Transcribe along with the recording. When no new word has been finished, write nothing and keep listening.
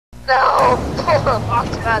No!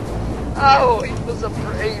 Foxman! Oh, he was a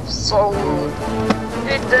brave soul.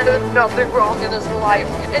 He did nothing wrong in his life,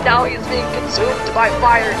 and now he's being consumed by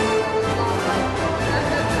fire.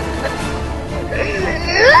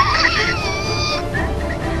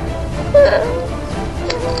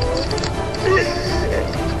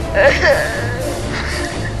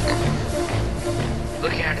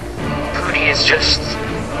 Look at him. Pooty is just...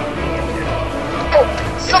 Oh,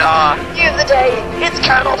 someone give the day! It's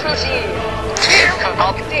Colonel Pooty!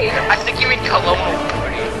 Colonel Pooty? I think you mean Colonel Pooty.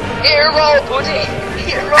 Hero Pooty!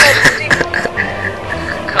 Hero Pooty!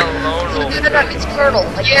 Colonel Pooty. That means Colonel.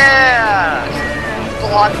 Like, yeah!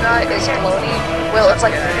 Bologna is Bologna. Well, it's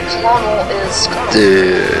like Colonel is Colonel.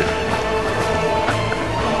 Dude.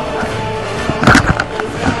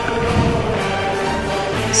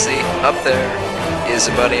 See, up there is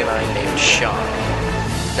a buddy of mine named Sean.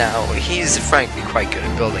 Now, he's frankly quite good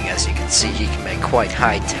at building. As you can see, he can make quite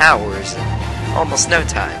high towers in almost no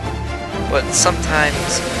time. But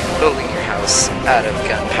sometimes building your house out of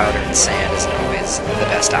gunpowder and sand isn't always the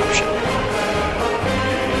best option.